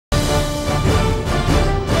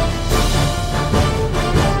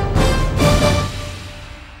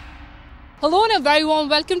Hello and a very warm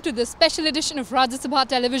welcome to this special edition of Rajya Sabha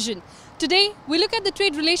Television. Today, we look at the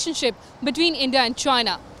trade relationship between India and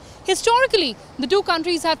China. Historically, the two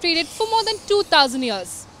countries have traded for more than 2,000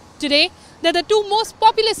 years. Today, they're the two most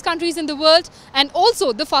populous countries in the world and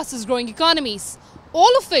also the fastest growing economies.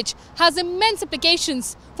 All of which has immense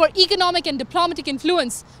implications for economic and diplomatic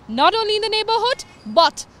influence, not only in the neighborhood,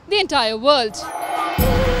 but the entire world.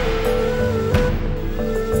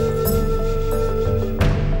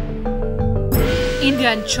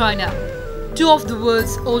 India and China, two of the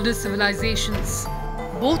world's oldest civilizations.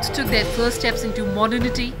 Both took their first steps into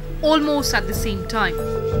modernity almost at the same time.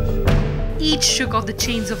 Each shook off the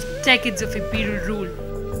chains of decades of imperial rule.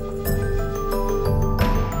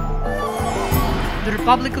 The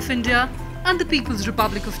Republic of India and the People's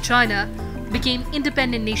Republic of China became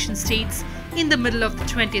independent nation-states in the middle of the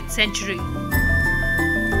 20th century.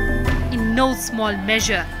 In no small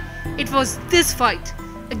measure, it was this fight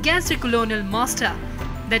against a colonial master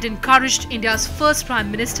that encouraged India's first Prime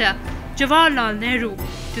Minister, Jawaharlal Nehru,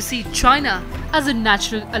 to see China as a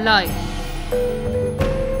natural ally.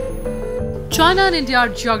 China and India are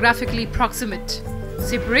geographically proximate,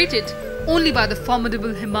 separated only by the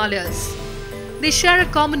formidable Himalayas. They share a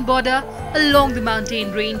common border along the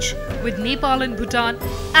mountain range, with Nepal and Bhutan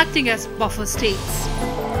acting as buffer states.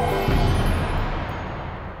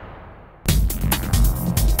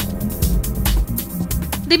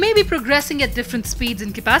 They may be progressing at different speeds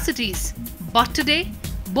and capacities, but today,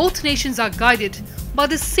 both nations are guided by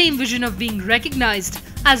the same vision of being recognized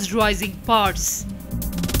as rising powers.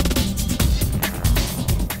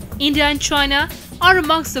 India and China are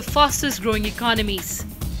amongst the fastest growing economies.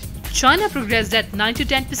 China progressed at 9 to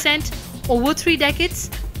 10% over 3 decades.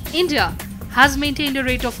 India has maintained a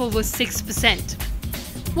rate of over 6%.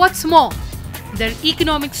 What's more, their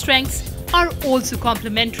economic strengths are also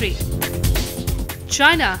complementary.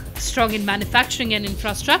 China, strong in manufacturing and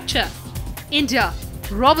infrastructure. India,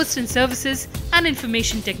 robust in services and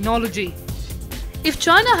information technology. If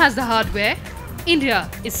China has the hardware, India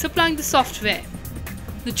is supplying the software.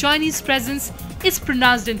 The Chinese presence is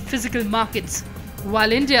pronounced in physical markets,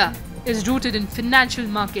 while India is rooted in financial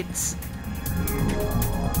markets.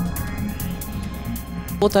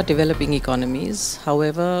 Both are developing economies.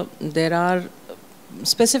 However, there are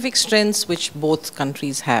specific strengths which both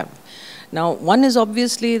countries have. Now, one is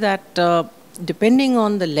obviously that depending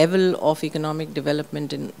on the level of economic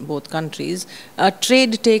development in both countries,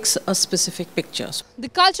 trade takes a specific picture. The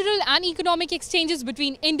cultural and economic exchanges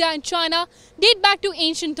between India and China date back to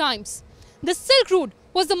ancient times. The Silk Route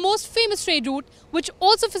was the most famous trade route, which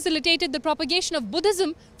also facilitated the propagation of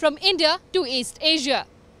Buddhism from India to East Asia.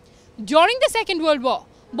 During the Second World War,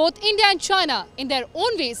 both India and China, in their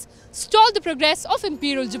own ways, stalled the progress of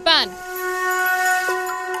Imperial Japan.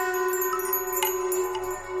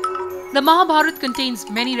 The Mahabharata contains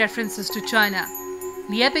many references to China.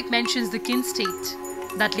 The epic mentions the Qin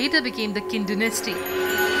state, that later became the Qin dynasty.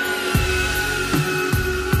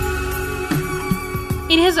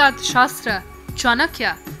 In his Arthashastra,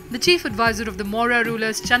 Chanakya, the chief advisor of the Maurya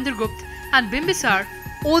rulers Chandragupta and Bimbisar,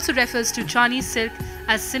 also refers to Chinese silk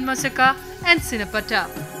as Sinmasaka and Sinapata.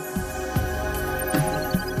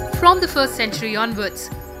 From the 1st century onwards,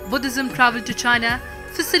 Buddhism travelled to China,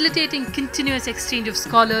 facilitating continuous exchange of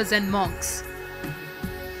scholars and monks.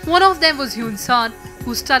 One of them was Yun San,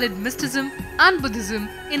 who studied mysticism and Buddhism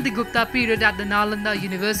in the Gupta period at the Nalanda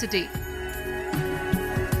University.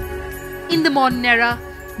 In the modern era,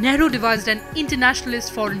 Nehru devised an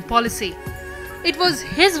internationalist foreign policy. It was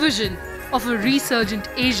his vision of a resurgent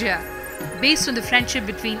Asia, based on the friendship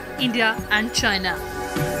between India and China.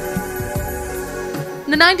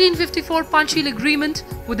 The 1954 Panchsheel Agreement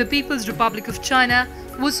with the People's Republic of China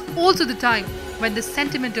was also the time when the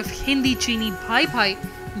sentiment of Hindi Chini Bhai Bhai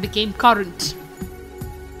became current.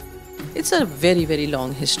 It's a very, very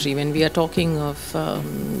long history. When we are talking of,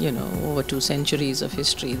 over 2 centuries of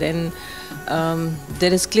history, then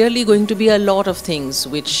there is clearly going to be a lot of things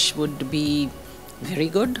which would be very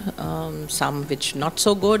good, some which not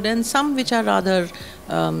so good, and some which are rather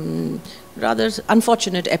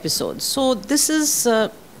unfortunate episodes. So this is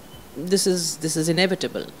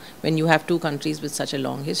inevitable when you have two countries with such a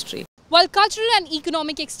long history. While cultural and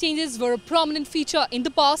economic exchanges were a prominent feature in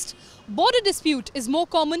the past, border dispute is more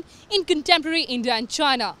common in contemporary India and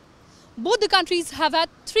China. Both the countries have had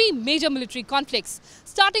 3 major military conflicts,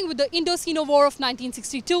 starting with the Indo-Sino War of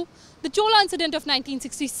 1962, the Chola incident of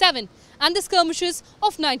 1967 and the skirmishes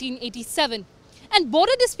of 1987. And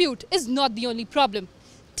border dispute is not the only problem.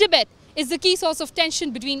 Tibet is the key source of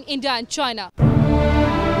tension between India and China.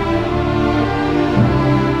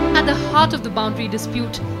 At the heart of the boundary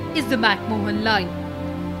dispute is the McMahon Line.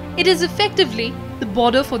 It is effectively the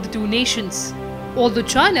border for the two nations, although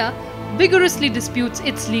China vigorously disputes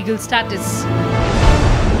its legal status.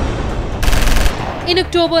 In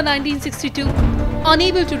October 1962,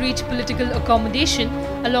 unable to reach political accommodation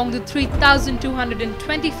along the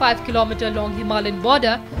 3,225-kilometer long Himalayan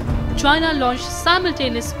border, China launched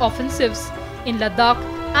simultaneous offensives in Ladakh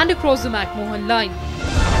and across the McMahon Line.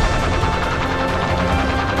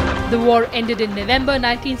 The war ended in November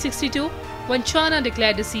 1962 when China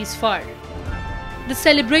declared a ceasefire. The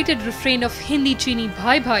celebrated refrain of Hindi Chini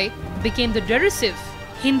Bhai Bhai became the derisive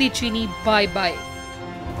Hindi Chini Bye Bye.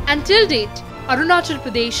 Until date, Arunachal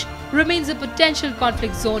Pradesh remains a potential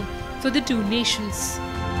conflict zone for the two nations.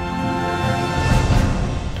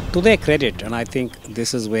 To their credit, and I think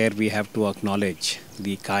this is where we have to acknowledge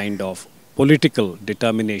the kind of political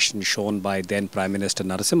determination shown by then Prime Minister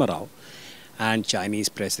Narasimha Rao and Chinese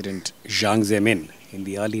President Jiang Zemin in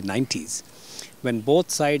the early 90s, when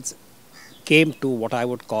both sides came to what I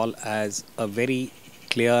would call as a very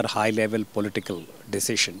clear high-level political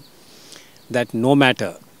decision that no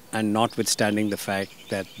matter and notwithstanding the fact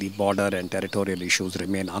that the border and territorial issues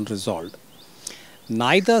remain unresolved,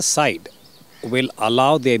 neither side will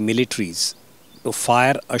allow their militaries to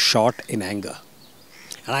fire a shot in anger.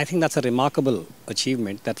 And I think that's a remarkable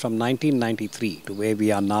achievement that from 1993 to where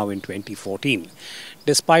we are now in 2014,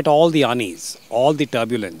 despite all the unease, all the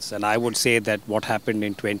turbulence, and I would say that what happened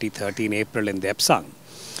in 2013 April in Depsang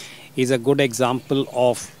is a good example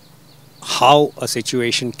of how a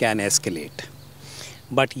situation can escalate.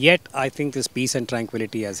 But yet, I think this peace and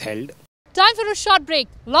tranquility has held. Time for a short break.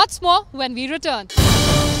 Lots more when we return.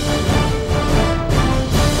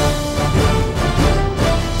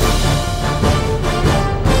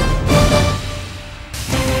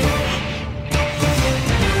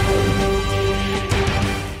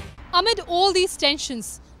 Amid all these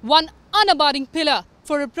tensions, one unabating pillar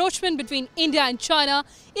for rapprochement between India and China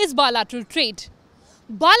is bilateral trade.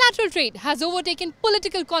 Bilateral trade has overtaken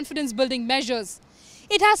political confidence-building measures.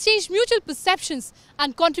 It has changed mutual perceptions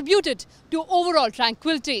and contributed to overall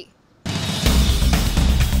tranquility.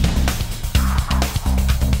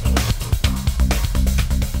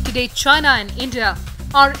 Today, China and India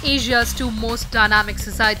are Asia's two most dynamic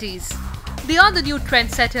societies. They are the new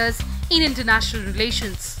trendsetters in international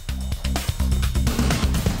relations.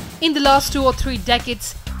 In the last 2 or 3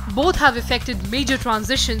 decades, both have effected major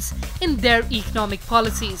transitions in their economic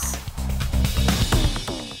policies.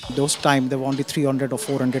 Those time there were only 300 or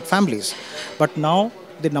 400 families, but now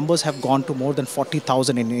the numbers have gone to more than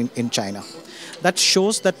 40,000 in China. That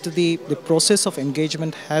shows that the process of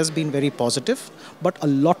engagement has been very positive, but a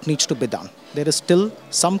lot needs to be done. There is still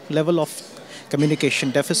some level of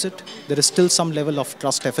communication deficit, there is still some level of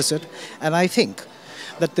trust deficit, and I think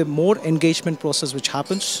that the more engagement process which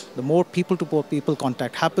happens, the more people-to-people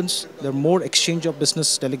contact happens, the more exchange of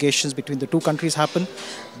business delegations between the two countries happen,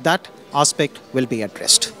 that aspect will be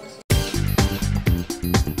addressed.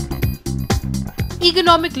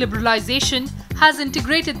 Economic liberalization has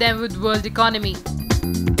integrated them with world economy.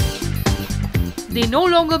 They no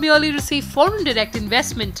longer merely receive foreign direct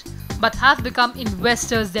investment, but have become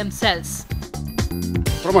investors themselves.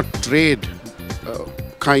 From a trade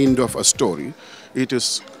kind of a story, it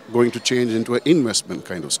is going to change into an investment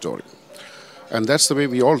kind of story. And that's the way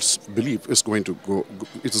we all believe it is going to go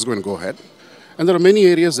ahead. And there are many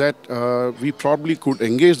areas that we probably could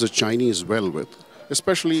engage the Chinese well with,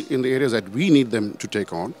 especially in the areas that we need them to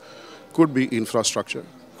take on. Could be infrastructure,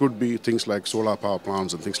 could be things like solar power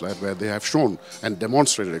plants and things like that, where they have shown and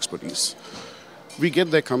demonstrated expertise. We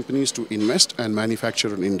get their companies to invest and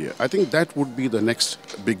manufacture in India. I think that would be the next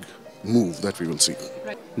big move that we will see.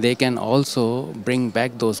 They can also bring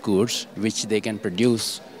back those goods which they can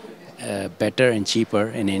produce better and cheaper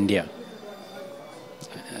in India.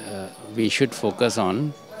 We should focus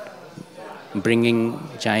on bringing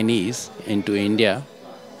Chinese into India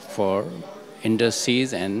for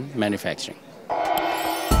industries and manufacturing.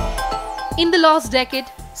 In the last decade,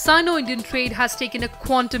 Sino-Indian trade has taken a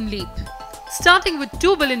quantum leap. Starting with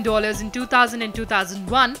 $2 billion in 2000 and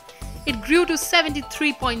 2001, it grew to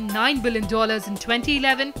 $73.9 billion in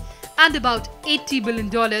 2011 and about $80 billion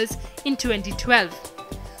in 2012.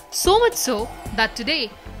 So much so that today,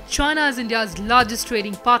 China is India's largest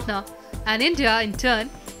trading partner, and India, in turn,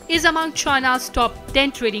 is among China's top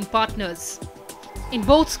 10 trading partners. In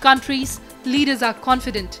both countries, leaders are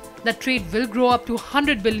confident that trade will grow up to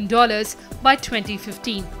 $100 billion by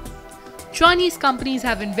 2015. Chinese companies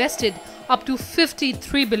have invested up to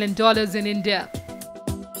 $53 billion in India.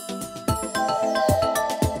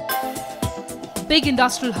 Big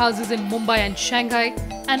industrial houses in Mumbai and Shanghai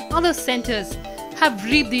and other centers have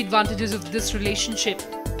reaped the advantages of this relationship.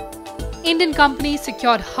 Indian companies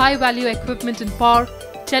secured high-value equipment in power,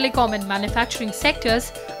 telecom and manufacturing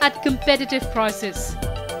sectors at competitive prices.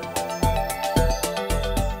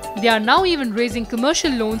 They are now even raising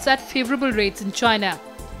commercial loans at favorable rates in China.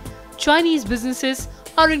 Chinese businesses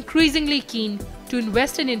are increasingly keen to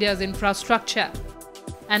invest in India's infrastructure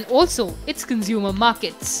and also its consumer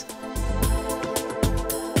markets.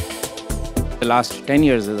 The last 10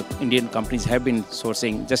 years, the Indian companies have been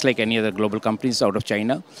sourcing, just like any other global companies, out of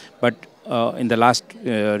China. But in the last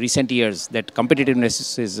recent years, that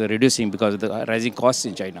competitiveness is reducing because of the rising costs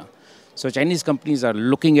in China. So Chinese companies are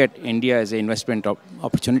looking at India as an investment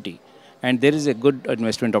opportunity. And there is a good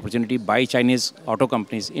investment opportunity by Chinese auto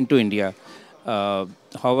companies into India.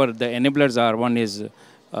 However, the enablers are, one is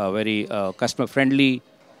very customer-friendly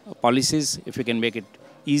policies, if you can make it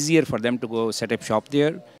easier for them to go set up shop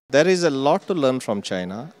there. There is a lot to learn from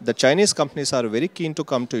China. The Chinese companies are very keen to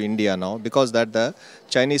come to India now because that the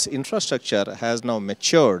Chinese infrastructure has now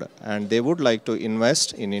matured and they would like to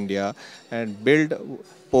invest in India and build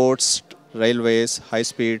ports, railways, high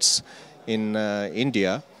speeds in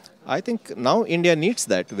India. I think now India needs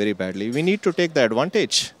that very badly. We need to take the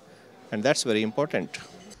advantage and that's very important.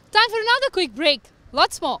 Time for another quick break.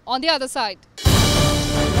 Lots more on the other side.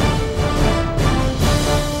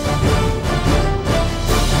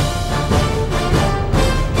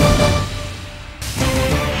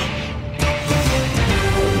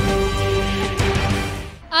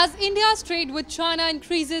 As India's trade with China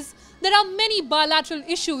increases, there are many bilateral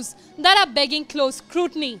issues that are begging close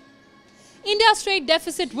scrutiny. India's trade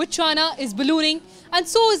deficit with China is ballooning, and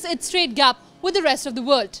so is its trade gap with the rest of the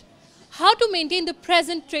world. How to maintain the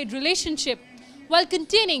present trade relationship while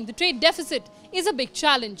containing the trade deficit is a big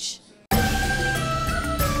challenge.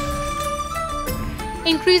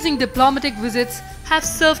 Increasing diplomatic visits have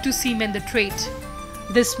served to cement the trade.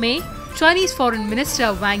 This May, Chinese Foreign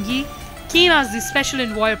Minister Wang Yi came as the special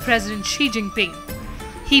envoy of President Xi Jinping.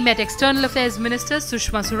 He met External Affairs Minister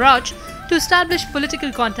Sushma Swaraj to establish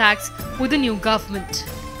political contacts with the new government.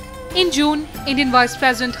 In June, Indian Vice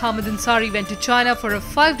President Hamid Ansari went to China for a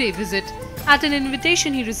 5-day visit at an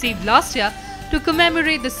invitation he received last year to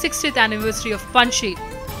commemorate the 60th anniversary of Panjshir.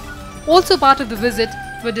 Also part of the visit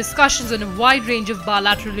were discussions on a wide range of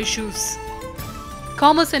bilateral issues.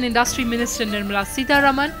 Commerce and Industry Minister Nirmala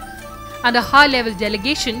Sitharaman and a high-level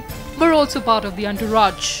delegation were also part of the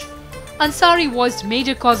entourage. Ansari voiced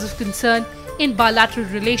major cause of concern in bilateral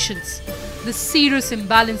relations. The serious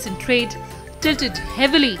imbalance in trade tilted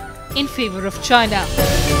heavily in favor of China.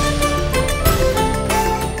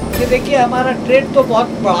 देखिए हमारा trade तो बहुत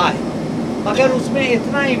बड़ा है मगर उसमें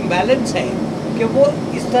इतना imbalance है कि वो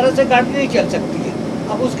इस तरह से गाड़ी नहीं चल सकती है।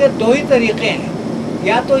 अब उसके दो ही तरीके हैं,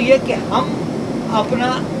 या तो ये कि हम अपना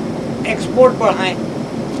एक्सपोर्ट बढ़ाएं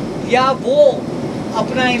या वो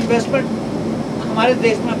अपना इन्वेस्टमेंट हमारे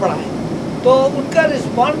देश में बढ़ाएं। तो उनका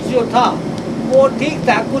रिस्पांस जो था वो ठीक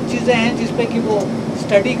था। कुछ चीज़ें हैं जिस पे कि वो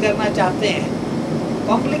स्टडी करना चाहते हैं।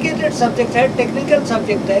 कॉम्प्लिकेटेड सब्जेक्ट है, टेक्निकल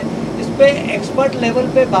सब्जेक्ट है, इस पे एक्सपर्ट लेवल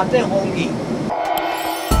पे बातें होंगी।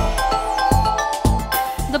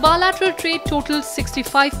 The bilateral trade totaled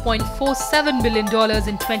 $65.47 billion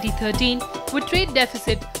in 2013, with trade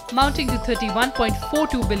deficit mounting to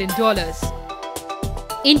 $31.42 billion.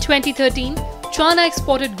 In 2013, China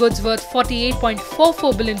exported goods worth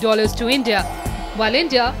 $48.44 billion to India, while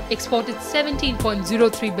India exported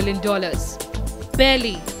 $17.03 billion.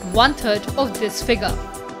 Barely one-third of this figure.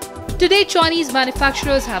 Today, Chinese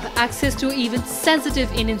manufacturers have access to even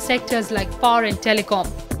sensitive Indian sectors like power and telecom.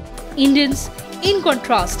 Indians, in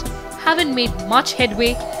contrast, haven't made much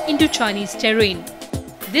headway into Chinese terrain.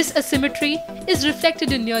 This asymmetry is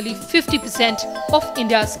reflected in nearly 50% of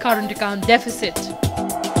India's current account deficit.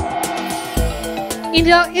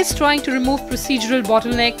 India is trying to remove procedural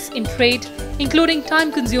bottlenecks in trade, including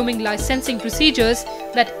time-consuming licensing procedures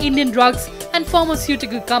that Indian drugs and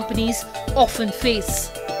pharmaceutical companies often face.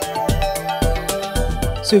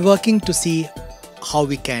 So we're working to see how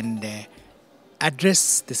we can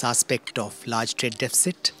address this aspect of large trade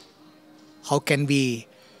deficit. How can we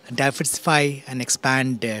diversify and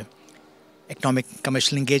expand economic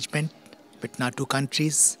commercial engagement between our two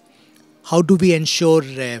countries? How do we ensure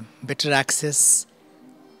better access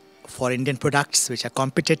for Indian products which are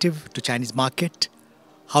competitive to Chinese market?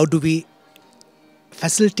 How do we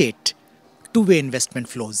facilitate two-way investment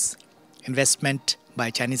flows? Investment by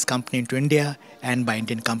Chinese company into India and by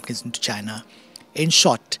Indian companies into China. In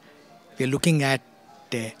short, we are looking at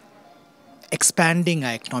expanding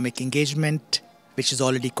our economic engagement, which is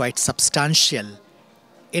already quite substantial,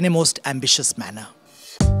 in a most ambitious manner.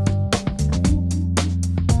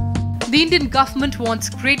 The Indian government wants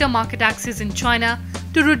greater market access in China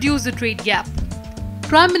to reduce the trade gap.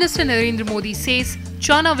 Prime Minister Narendra Modi says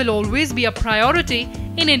China will always be a priority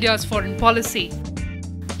in India's foreign policy.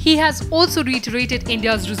 He has also reiterated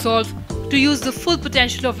India's resolve to use the full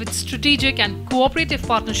potential of its strategic and cooperative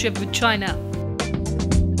partnership with China.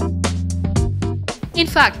 In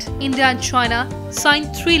fact, India and China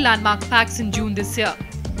signed 3 landmark pacts in June this year,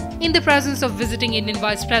 in the presence of visiting Indian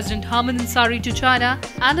Vice President Harman Ansari to China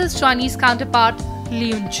and his Chinese counterpart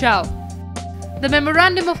Liu Chao. The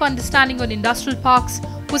Memorandum of Understanding on Industrial Parks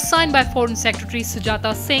was signed by Foreign Secretary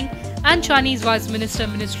Sujata Singh and Chinese Vice Minister,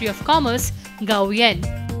 Ministry of Commerce, Gao Yan.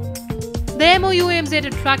 The MOU aims at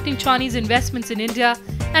attracting Chinese investments in India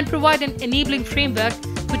and provide an enabling framework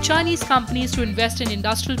for Chinese companies to invest in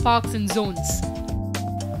industrial parks and zones.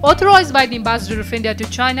 Authorized by the Ambassador of India to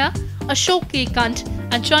China, Ashok K. Kant,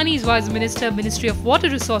 and Chinese Vice Minister, Ministry of Water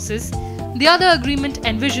Resources, the other agreement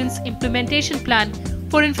envisions implementation plan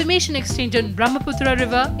for information exchange on Brahmaputra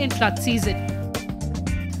River in flood season.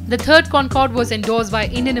 The third Concord was endorsed by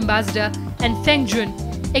Indian Ambassador and Feng Jun,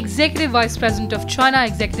 Executive Vice President of China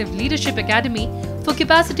Executive Leadership Academy for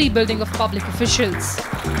capacity building of public officials.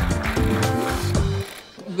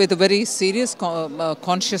 With a very serious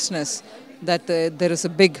consciousness that there is a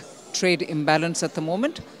big trade imbalance at the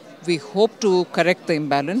moment, we hope to correct the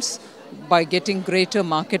imbalance by getting greater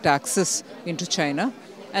market access into China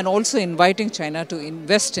and also inviting China to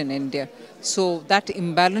invest in India. So that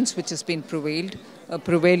imbalance which has been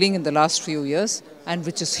prevailing in the last few years and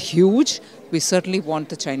which is huge, we certainly want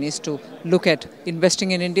the Chinese to look at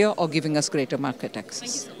investing in India or giving us greater market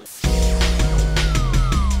access.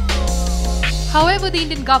 However, the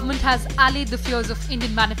Indian government has allayed the fears of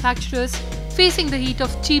Indian manufacturers facing the heat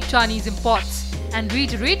of cheap Chinese imports and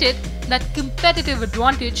reiterated that competitive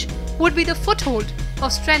advantage would be the foothold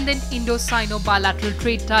of strengthened Indo-Sino bilateral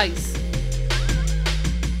trade ties.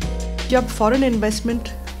 जब foreign investment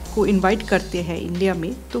को invite करते हैं India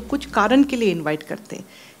में तो कुछ कारण के लिए इनवाइट करते हैं,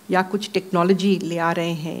 या कुछ टेक्नोलॉजी ले आ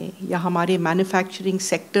रहे हैं या हमारे मैन्युफैक्चरिंग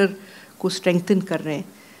सेक्टर को स्ट्रेंथन कर रहे हैं,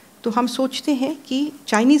 तो हम सोचते हैं कि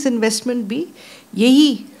चाइनीज़ इन्वेस्टमेंट भी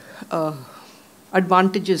यही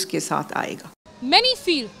एडवांटेजेस के साथ आएगा. Many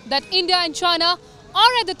feel that India and China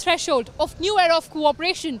are at the threshold of new era of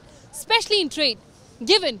cooperation, especially in trade,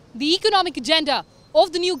 given the economic agenda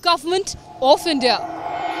of the new government of India.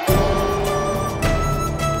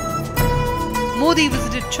 Modi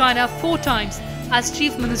visited China 4 times as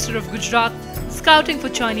Chief Minister of Gujarat, scouting for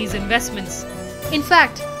Chinese investments. In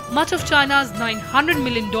fact, much of China's $900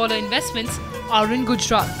 million investments are in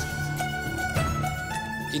Gujarat.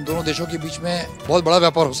 इन दोनों देशों के बीच में बहुत बड़ा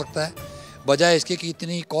व्यापार हो सकता है, बजाय इसके कि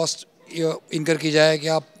इतनी कॉस्ट इनकर की जाए कि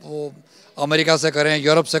आप अमेरिका से करें,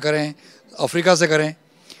 यूरोप से करें, अफ्रीका से करें,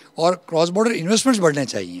 और क्रॉस बॉर्डर इन्वेस्टमेंट्स बढ़ने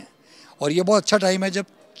चाहिए. और ये बहुत अच्छा टाइम है जब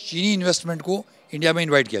चीनी इन्वेस्टमेंट को इंडिया में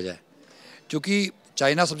इनवाइट किया जाए, क्योंकि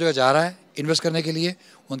चाइना सब जगह जा रहा है इन्वेस्ट करने के लिए.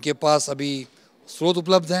 उनके पास अभी स्रोत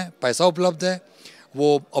उपलब्ध हैं, पैसा उपलब्ध है.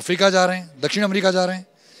 वो अफ्रीका जा रहे हैं, दक्षिण अमेरिका जा रहे हैं,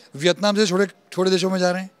 वियतनाम से छोटे देशों में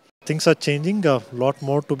जा रहे हैं. Things are changing, a lot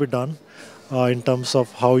more to be done in terms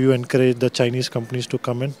of how you encourage the Chinese companies to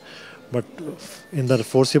come in. But in the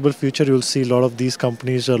foreseeable future, you'll see a lot of these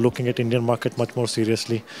companies are looking at Indian market much more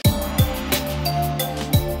seriously.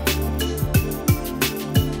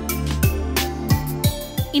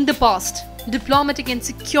 In the past, diplomatic and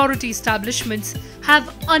security establishments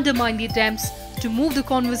have undermined the attempts to move the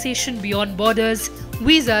conversation beyond borders,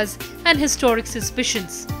 visas, and historic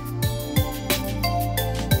suspicions.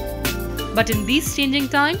 But in these changing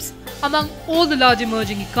times, among all the large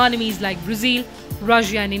emerging economies like Brazil,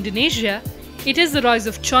 Russia, and Indonesia, it is the rise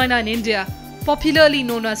of China and India, popularly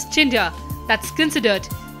known as Chindia, that's considered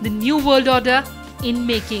the new world order in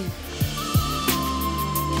making.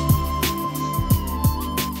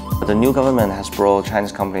 The new government has brought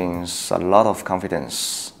Chinese companies a lot of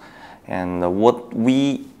confidence, and what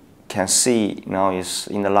we can see now is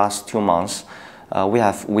in the last 2 months, we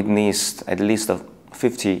have witnessed at least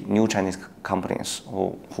 50 new Chinese companies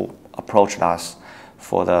who approached us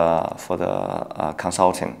for the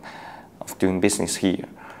consulting of doing business here.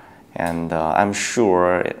 And I'm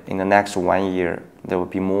sure in the next 1 year, there will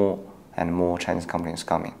be more and more Chinese companies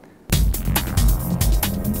coming.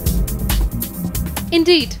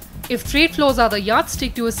 Indeed, if trade flows are the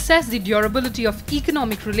yardstick to assess the durability of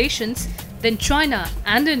economic relations, then China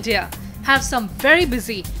and India have some very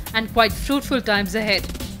busy and quite fruitful times ahead.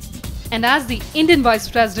 And as the Indian Vice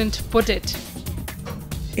President put it,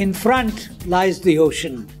 in front lies the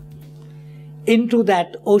ocean. Into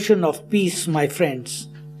that ocean of peace, my friends,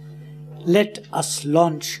 let us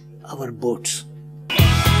launch our boats.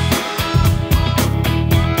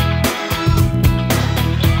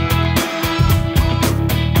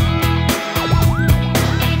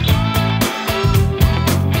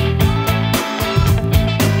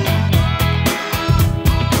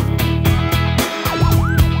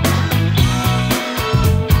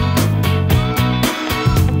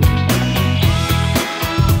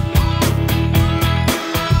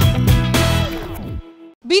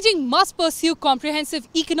 must pursue comprehensive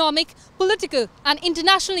economic, political and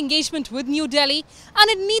international engagement with New Delhi, and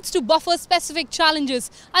it needs to buffer specific challenges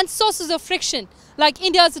and sources of friction like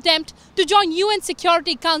India's attempt to join UN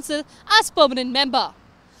Security Council as permanent member.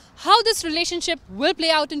 How this relationship will play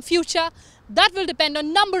out in future, that will depend on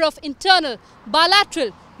a number of internal, bilateral,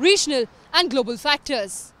 regional and global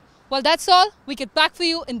factors. Well, that's all we get back for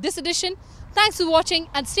you in this edition. Thanks for watching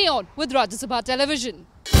and stay on with Rajya Sabha Television.